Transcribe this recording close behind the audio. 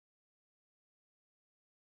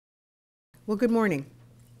Well, good morning.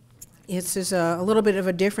 This is a little bit of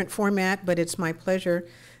a different format, but it's my pleasure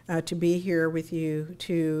to be here with you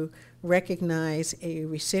to recognize a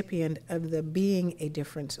recipient of the Being a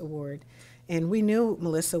Difference Award. And we knew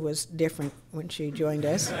Melissa was different when she joined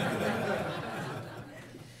us.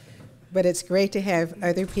 But it's great to have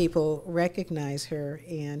other people recognize her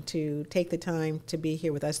and to take the time to be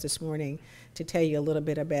here with us this morning to tell you a little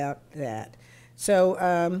bit about that.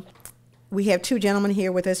 So we have two gentlemen here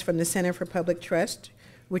with us from the Center for Public Trust,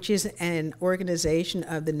 which is an organization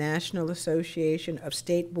of the National Association of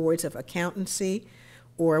State Boards of Accountancy,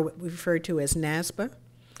 or what we refer to as NASBA.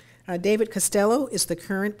 David Costello is the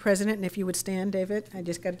current president, and if you would stand, David, I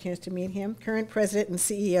just got a chance to meet him, current president and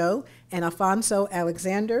CEO, and Alfonso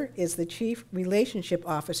Alexander is the chief relationship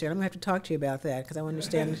officer. I'm going to have to talk to you about that because I want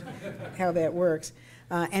to understand how that works,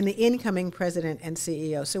 and the incoming president and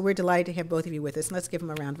CEO. So we're delighted to have both of you with us, and let's give them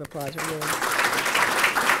a round of applause.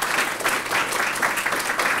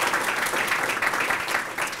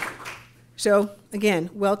 So, again,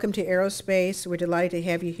 welcome to Aerospace. We're delighted to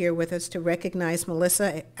have you here with us to recognize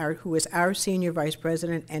Melissa, who is our Senior Vice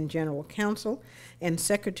President and General Counsel and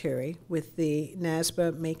Secretary with the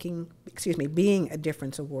NASBA Being a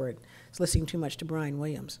Difference Award. I was listening too much to Brian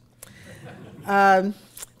Williams. The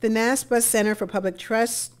NASBA Center for Public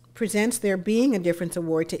Trust presents their Being a Difference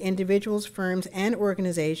Award to individuals, firms, and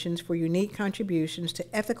organizations for unique contributions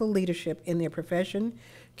to ethical leadership in their profession,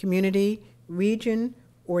 community, region,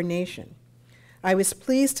 or nation. I was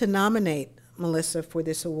pleased to nominate Melissa for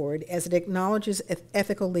this award as it acknowledges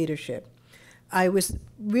ethical leadership. I was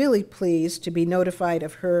really pleased to be notified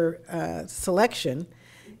of her selection,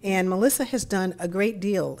 and Melissa has done a great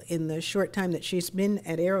deal in the short time that she's been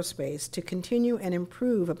at Aerospace to continue and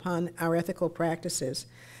improve upon our ethical practices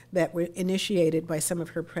that were initiated by some of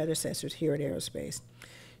her predecessors here at Aerospace.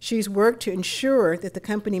 She's worked to ensure that the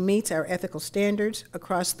company meets our ethical standards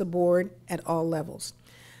across the board at all levels.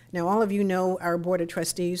 Now, all of you know our Board of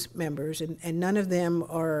Trustees members, and none of them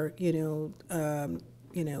are,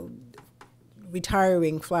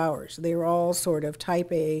 retiring flowers. They're all sort of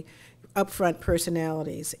type A, upfront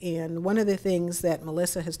personalities. And one of the things that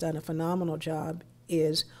Melissa has done a phenomenal job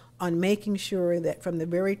is on making sure that from the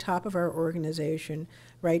very top of our organization,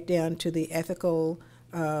 right down to the ethical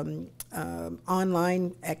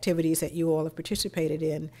online activities that you all have participated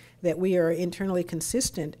in, that we are internally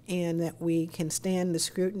consistent and that we can stand the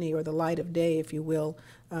scrutiny or the light of day, if you will,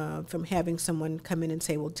 from having someone come in and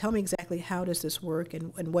say, well, tell me exactly how does this work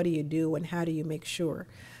and what do you do and how do you make sure?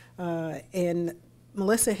 And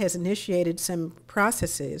Melissa has initiated some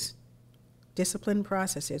processes, discipline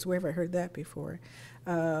processes, where have I heard that before,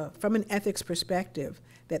 from an ethics perspective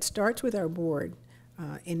that starts with our board,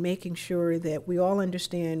 in making sure that we all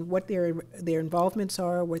understand what their involvements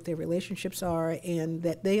are, what their relationships are, and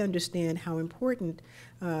that they understand how important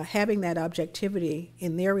having that objectivity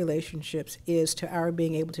in their relationships is to our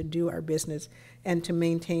being able to do our business and to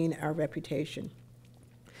maintain our reputation.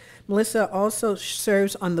 Melissa also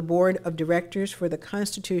serves on the board of directors for the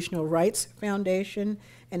Constitutional Rights Foundation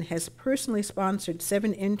and has personally sponsored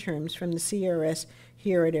 7 interns from the CRS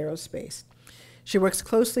here at Aerospace. She works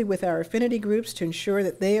closely with our affinity groups to ensure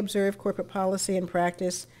that they observe corporate policy and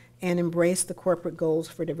practice and embrace the corporate goals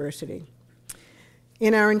for diversity.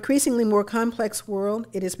 In our increasingly more complex world,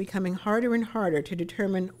 it is becoming harder and harder to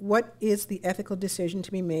determine what is the ethical decision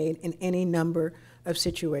to be made in any number of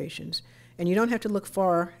situations. And you don't have to look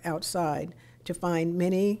far outside to find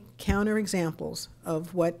many counterexamples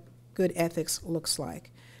of what good ethics looks like.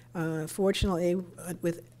 Fortunately,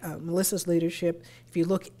 with Melissa's leadership, if you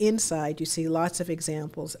look inside, you see lots of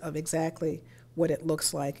examples of exactly what it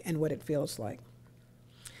looks like and what it feels like.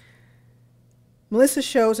 Melissa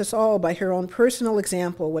shows us all by her own personal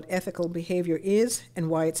example what ethical behavior is and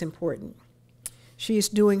why it's important. She is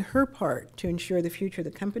doing her part to ensure the future of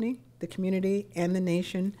the company, the community, and the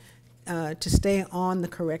nation to stay on the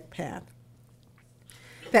correct path.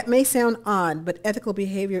 That may sound odd, but ethical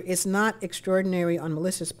behavior is not extraordinary on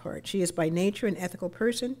Melissa's part. She is by nature an ethical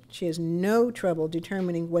person. She has no trouble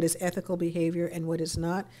determining what is ethical behavior and what is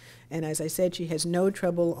not. And as I said, she has no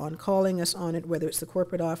trouble on calling us on it, whether it's the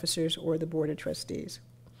corporate officers or the Board of Trustees.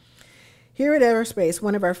 Here at Aerospace,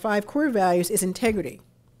 one of our 5 core values is integrity.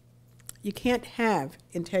 You can't have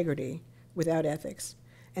integrity without ethics.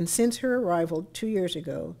 And since her arrival 2 years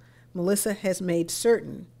ago, Melissa has made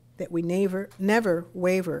certain that we never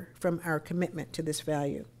waver from our commitment to this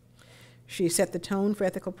value. She set the tone for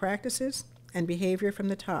ethical practices and behavior from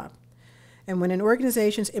the top. And when an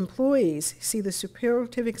organization's employees see the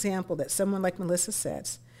superlative example that someone like Melissa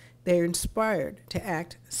sets, they are inspired to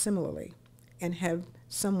act similarly and have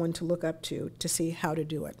someone to look up to see how to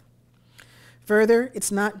do it. Further,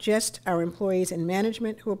 it's not just our employees and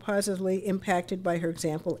management who are positively impacted by her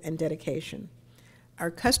example and dedication.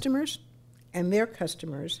 Our customers and their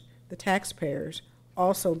customers, the taxpayers,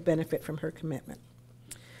 also benefit from her commitment.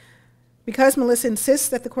 Because Melissa insists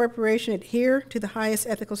that the corporation adhere to the highest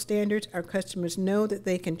ethical standards, our customers know that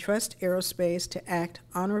they can trust Aerospace to act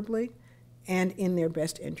honorably and in their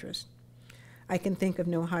best interest. I can think of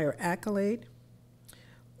no higher accolade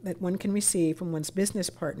that one can receive from one's business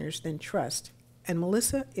partners than trust, and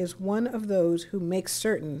Melissa is one of those who makes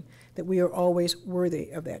certain that we are always worthy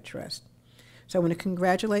of that trust. So I want to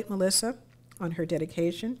congratulate Melissa on her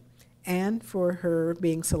dedication and for her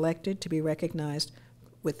being selected to be recognized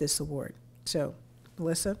with this award. So,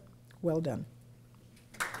 Melissa, well done.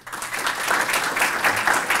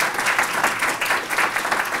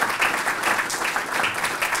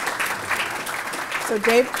 So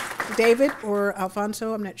David or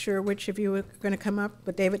Alfonso, I'm not sure which of you are going to come up,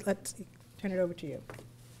 but David, let's turn it over to you.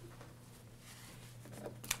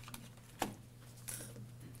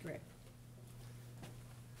 Great.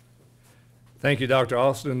 Thank you, Dr.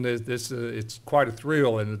 Austin. It's quite a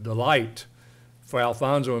thrill and a delight for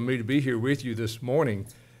Alfonso and me to be here with you this morning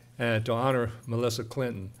and to honor Melissa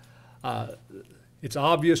Clinton. It's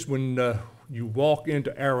obvious when you walk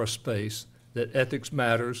into Aerospace that ethics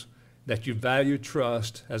matters, that you value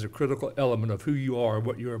trust as a critical element of who you are and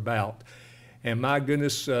what you're about. And my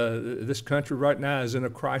goodness, this country right now is in a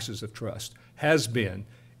crisis of trust, has been,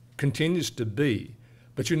 continues to be.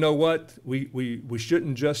 But you know what? We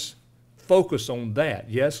shouldn't just focus on that.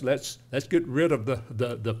 Yes, let's get rid of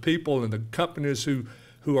the people and the companies who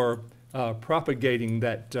are propagating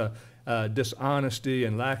that dishonesty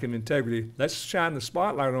and lack of integrity. Let's shine the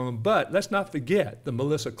spotlight on them, but let's not forget the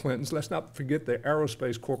Melissa Clintons. Let's not forget the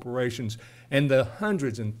aerospace corporations and the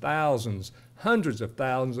hundreds of thousands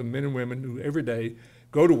of men and women who every day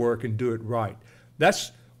go to work and do it right.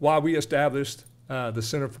 That's why we established the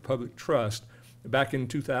Center for Public Trust back in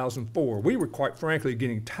 2004. We were quite frankly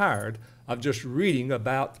getting tired of just reading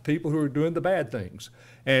about the people who are doing the bad things.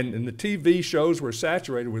 And the TV shows were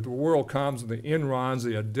saturated with the WorldComs and the Enrons,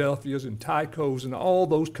 the Adelphias and Tycos and all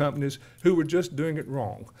those companies who were just doing it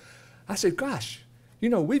wrong. I said, gosh, you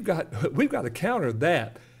know, we've got to counter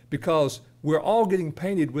that, because we're all getting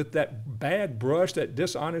painted with that bad brush, that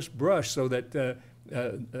dishonest brush, so that the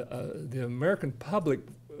American public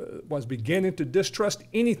was beginning to distrust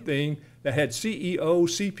anything that had CEO,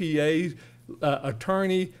 CPA,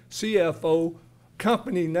 attorney, CFO,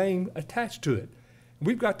 company name attached to it.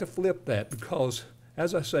 We've got to flip that, because,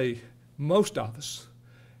 as I say, most of us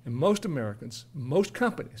and most Americans, most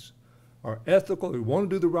companies are ethical, who want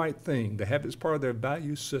to do the right thing. They have it as part of their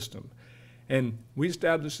value system. And we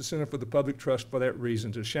established the Center for the Public Trust for that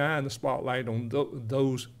reason, to shine the spotlight on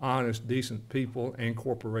those honest, decent people and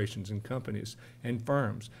corporations and companies and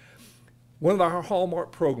firms. One of our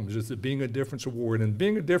hallmark programs is the Being a Difference Award, and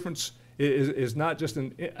Being a Difference is not just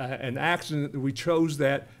an accident that we chose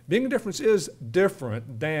that. Being a difference is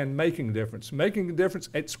different than making a difference. Making a difference,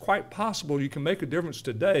 it's quite possible you can make a difference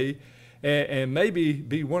today and maybe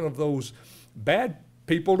be one of those bad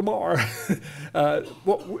people tomorrow.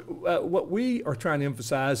 What we are trying to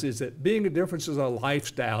emphasize is that being a difference is a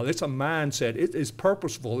lifestyle. It's a mindset. It is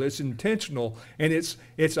purposeful. It's intentional, and it's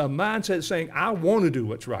a mindset saying, I want to do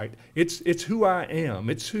what's right. It's who I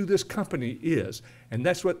am. It's who this company is, and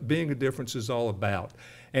that's what being a difference is all about.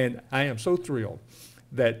 And I am so thrilled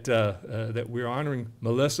that that we're honoring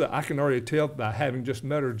Melissa. I can already tell by having just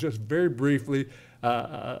met her just very briefly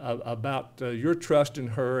about your trust in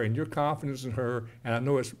her and your confidence in her, and I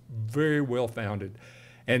know it's very well founded.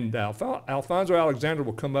 And Alfonso Alexander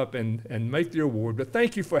will come up and make the award, but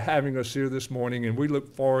thank you for having us here this morning, and we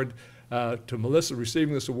look forward to Melissa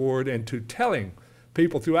receiving this award and to telling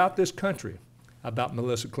people throughout this country about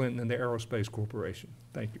Melissa Clinton and the Aerospace Corporation.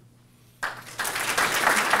 Thank you.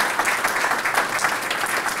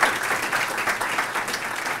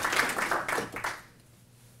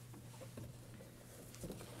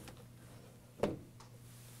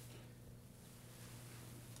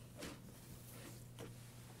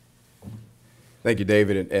 Thank you,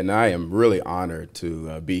 David, and I am really honored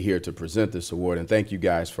to be here to present this award, and thank you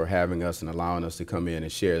guys for having us and allowing us to come in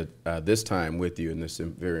and share this time with you in this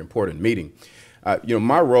very important meeting. You know,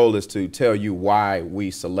 my role is to tell you why we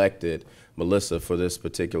selected Melissa for this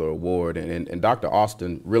particular award, and Dr.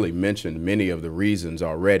 Austin really mentioned many of the reasons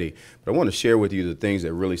already, but I want to share with you the things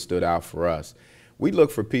that really stood out for us. We look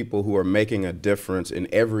for people who are making a difference in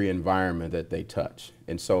every environment that they touch,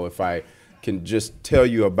 and so if I can just tell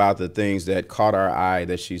you about the things that caught our eye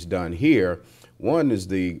that she's done here. One is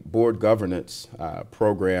the board governance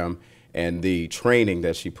program and the training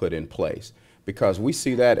that she put in place. because we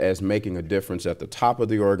see that as making a difference at the top of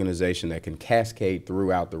the organization that can cascade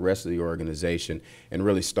throughout the rest of the organization and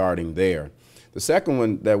really starting there. The second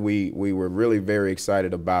one that we were really very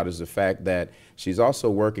excited about is the fact that she's also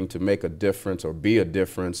working to make a difference or be a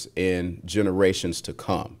difference in generations to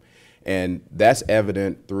come. And that's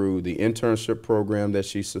evident through the internship program that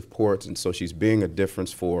she supports, and so she's being a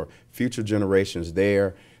difference for future generations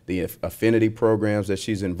there, the affinity programs that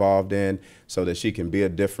she's involved in, so that she can be a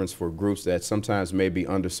difference for groups that sometimes may be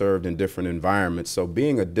underserved in different environments. So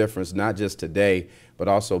being a difference not just today, but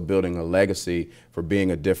also building a legacy for being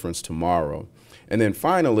a difference tomorrow. And then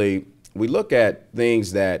finally, we look at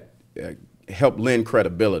things that help lend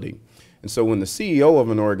credibility. And so when the CEO of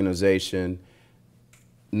an organization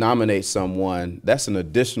nominates someone, that's an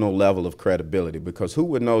additional level of credibility, because who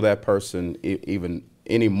would know that person even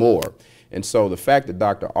anymore? And so the fact that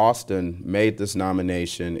Dr. Austin made this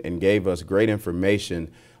nomination and gave us great information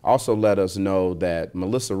also let us know that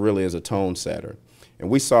Melissa really is a tone setter. And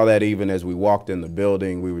we saw that even as we walked in the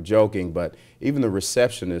building. We were joking, but even the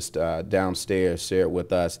receptionist downstairs shared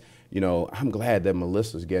with us, you know, I'm glad that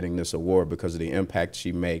Melissa's getting this award because of the impact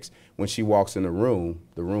she makes. When she walks in the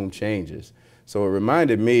room changes. So it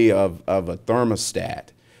reminded me of a thermostat.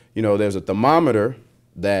 You know, there's a thermometer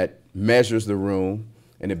that measures the room,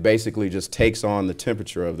 and it basically just takes on the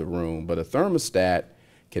temperature of the room. But a thermostat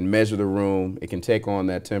can measure the room, it can take on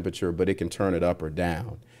that temperature, but it can turn it up or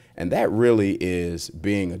down. And that really is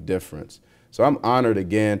being a difference. So I'm honored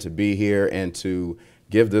again to be here and to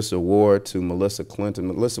give this award to Melissa Clinton.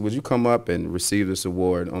 Melissa, would you come up and receive this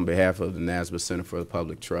award on behalf of the NASBA Center for the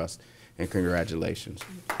Public Trust? And congratulations.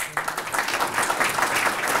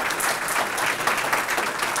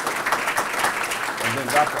 And then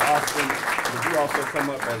Dr. Austin, would you also come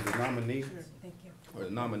up as the nominee? Sure, thank you. Or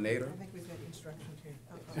the nominator? I think we've got instructions here.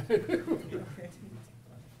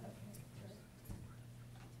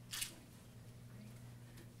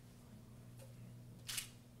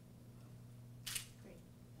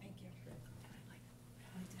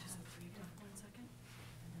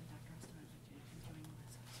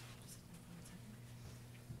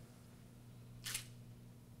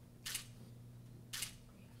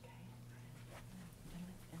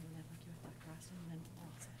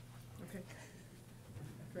 Okay. Okay.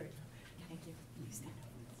 Great. Thank you. You stand up.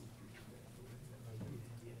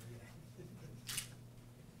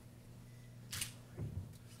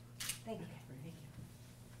 Thank you. Thank you.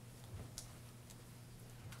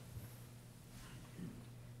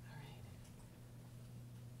 All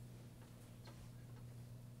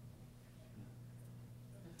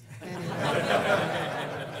right.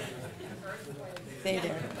 Stay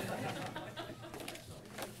there.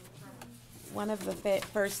 One of the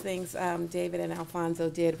first things David and Alfonso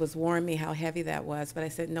did was warn me how heavy that was, but I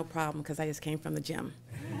said no problem because I just came from the gym.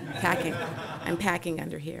 I'm packing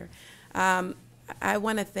under here. I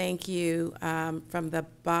want to thank you from the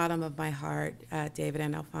bottom of my heart, David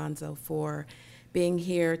and Alfonso, for being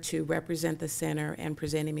here to represent the center and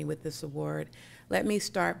presenting me with this award. Let me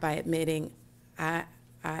start by admitting I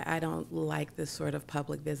don't like this sort of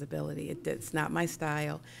public visibility. It's not my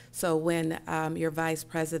style. So when your vice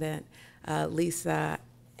president, Lisa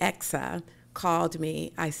Exa, called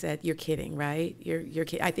me, I said, "You're kidding, right? You're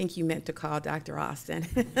kidding. I think you meant to call Dr. Austin."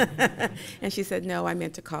 And she said, "No, I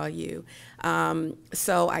meant to call you."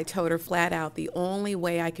 So I told her flat out, the only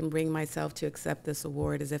way I can bring myself to accept this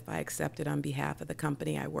award is if I accept it on behalf of the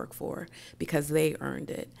company I work for, because they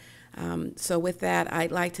earned it. So with that,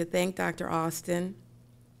 I'd like to thank Dr. Austin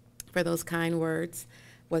for those kind words.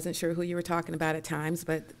 Wasn't sure who you were talking about at times,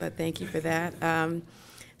 but thank you for that.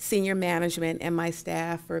 Senior management and my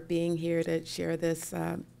staff for being here to share this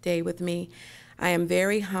day with me. I am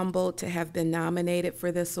very humbled to have been nominated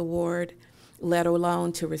for this award, let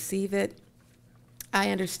alone to receive it. I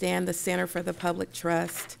understand the Center for the Public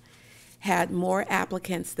Trust had more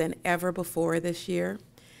applicants than ever before this year.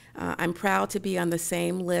 I'm proud to be on the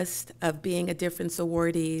same list of Being a Difference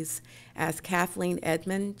awardees as Kathleen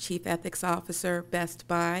Edmond, Chief Ethics Officer, Best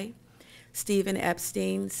Buy, Stephen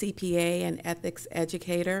Epstein, CPA and Ethics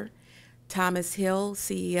Educator, Thomas Hill,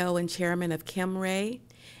 CEO and Chairman of Kimray,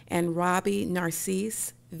 and Robbie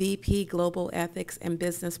Narcisse, VP Global Ethics and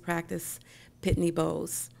Business Practice, Pitney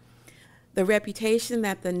Bowes. The reputation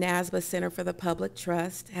that the NASBA Center for the Public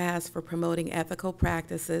Trust has for promoting ethical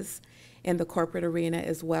practices in the corporate arena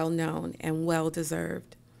is well known and well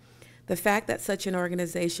deserved. The fact that such an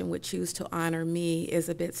organization would choose to honor me is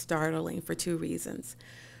a bit startling for two reasons.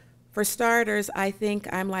 For starters, I think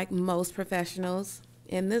I'm like most professionals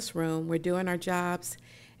in this room. We're doing our jobs,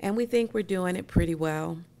 and we think we're doing it pretty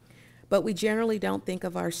well. But we generally don't think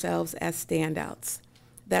of ourselves as standouts.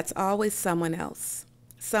 That's always someone else,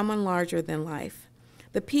 someone larger than life.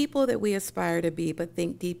 The people that we aspire to be but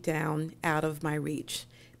think deep down out of my reach.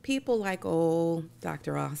 People like old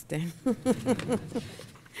Dr. Austin.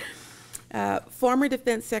 Former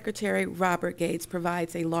Defense Secretary Robert Gates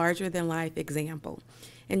provides a larger-than-life example.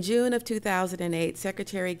 In June of 2008,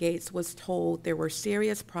 Secretary Gates was told there were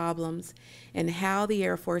serious problems in how the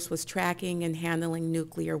Air Force was tracking and handling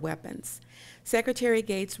nuclear weapons. Secretary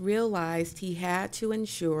Gates realized he had to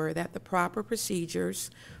ensure that the proper procedures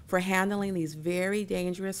for handling these very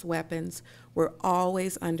dangerous weapons were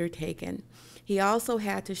always undertaken. He also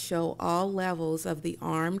had to show all levels of the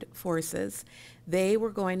armed forces they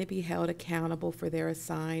were going to be held accountable for their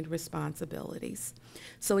assigned responsibilities.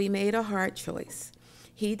 So he made a hard choice.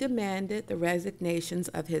 He demanded the resignations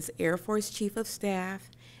of his Air Force Chief of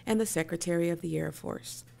Staff and the Secretary of the Air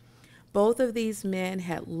Force. Both of these men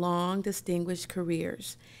had long, distinguished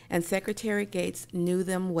careers, and Secretary Gates knew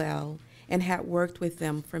them well and had worked with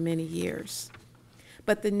them for many years.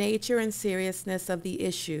 But the nature and seriousness of the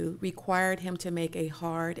issue required him to make a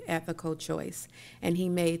hard ethical choice, and he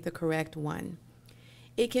made the correct one.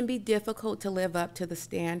 It can be difficult to live up to the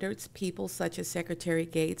standards people such as Secretary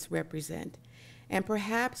Gates represent, and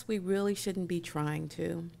perhaps we really shouldn't be trying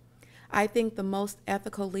to. I think the most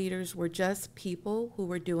ethical leaders were just people who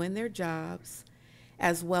were doing their jobs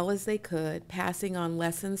as well as they could, passing on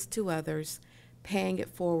lessons to others, paying it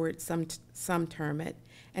forward, some term it,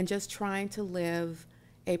 and just trying to live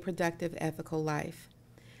a productive ethical life.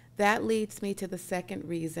 That leads me to the second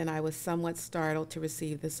reason I was somewhat startled to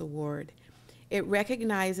receive this award. It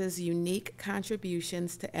recognizes unique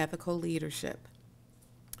contributions to ethical leadership.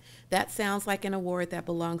 That sounds like an award that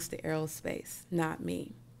belongs to Aerospace, not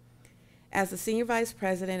me. As the Senior Vice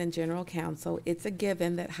President and General Counsel, it's a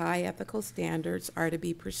given that high ethical standards are to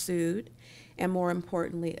be pursued and, more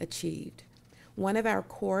importantly, achieved. One of our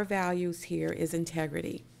core values here is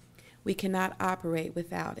integrity. We cannot operate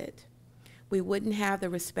without it. We wouldn't have the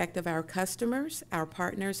respect of our customers, our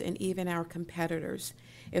partners, and even our competitors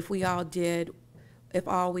if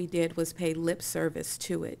all we did was pay lip service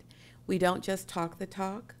to it. We don't just talk the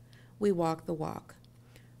talk, we walk the walk.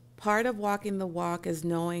 Part of walking the walk is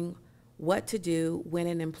knowing what to do when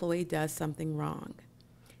an employee does something wrong.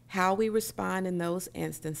 How we respond in those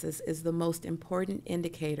instances is the most important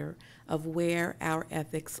indicator of where our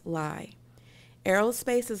ethics lie.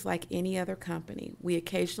 Aerospace is like any other company. We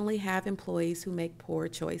occasionally have employees who make poor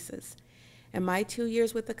choices. In my 2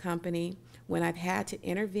 years with the company, when I've had to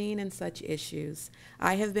intervene in such issues,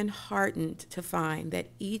 I have been heartened to find that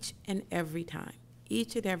each and every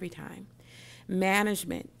time,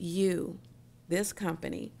 management, you, this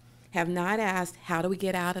company, have not asked, how do we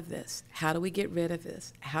get out of this? How do we get rid of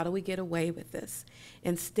this? How do we get away with this?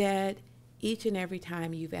 Instead, each and every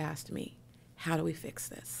time you've asked me, how do we fix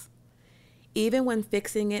this? Even when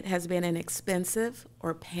fixing it has been an expensive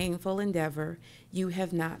or painful endeavor, you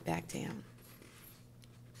have not backed down.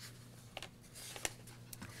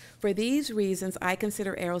 For these reasons, I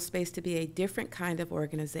consider Aerospace to be a different kind of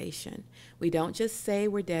organization. We don't just say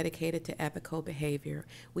we're dedicated to ethical behavior,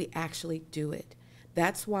 we actually do it.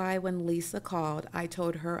 That's why when Lisa called, I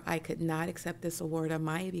told her I could not accept this award on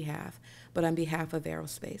my behalf, but on behalf of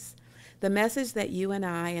Aerospace. The message that you and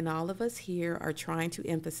I and all of us here are trying to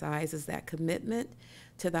emphasize is that commitment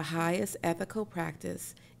to the highest ethical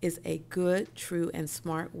practice is a good, true, and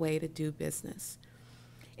smart way to do business.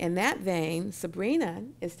 In that vein, Sabrina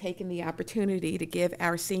is taking the opportunity to give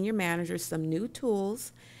our senior managers some new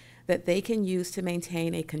tools that they can use to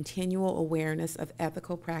maintain a continual awareness of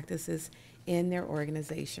ethical practices in their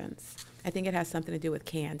organizations. I think it has something to do with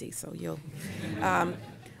candy, so you'll.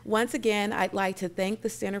 Once again, I'd like to thank the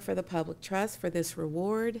Center for the Public Trust for this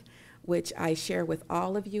reward, which I share with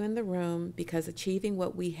all of you in the room, because achieving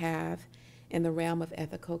what we have in the realm of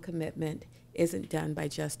ethical commitment isn't done by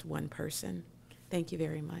just one person. Thank you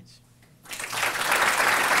very much.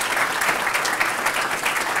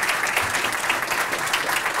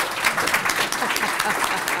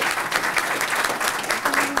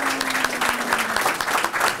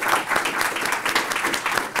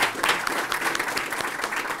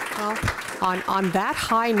 On that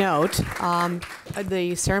high note,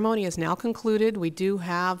 the ceremony is now concluded. We do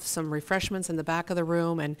have some refreshments in the back of the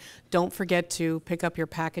room, and don't forget to pick up your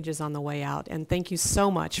packages on the way out. And thank you so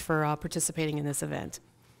much for participating in this event.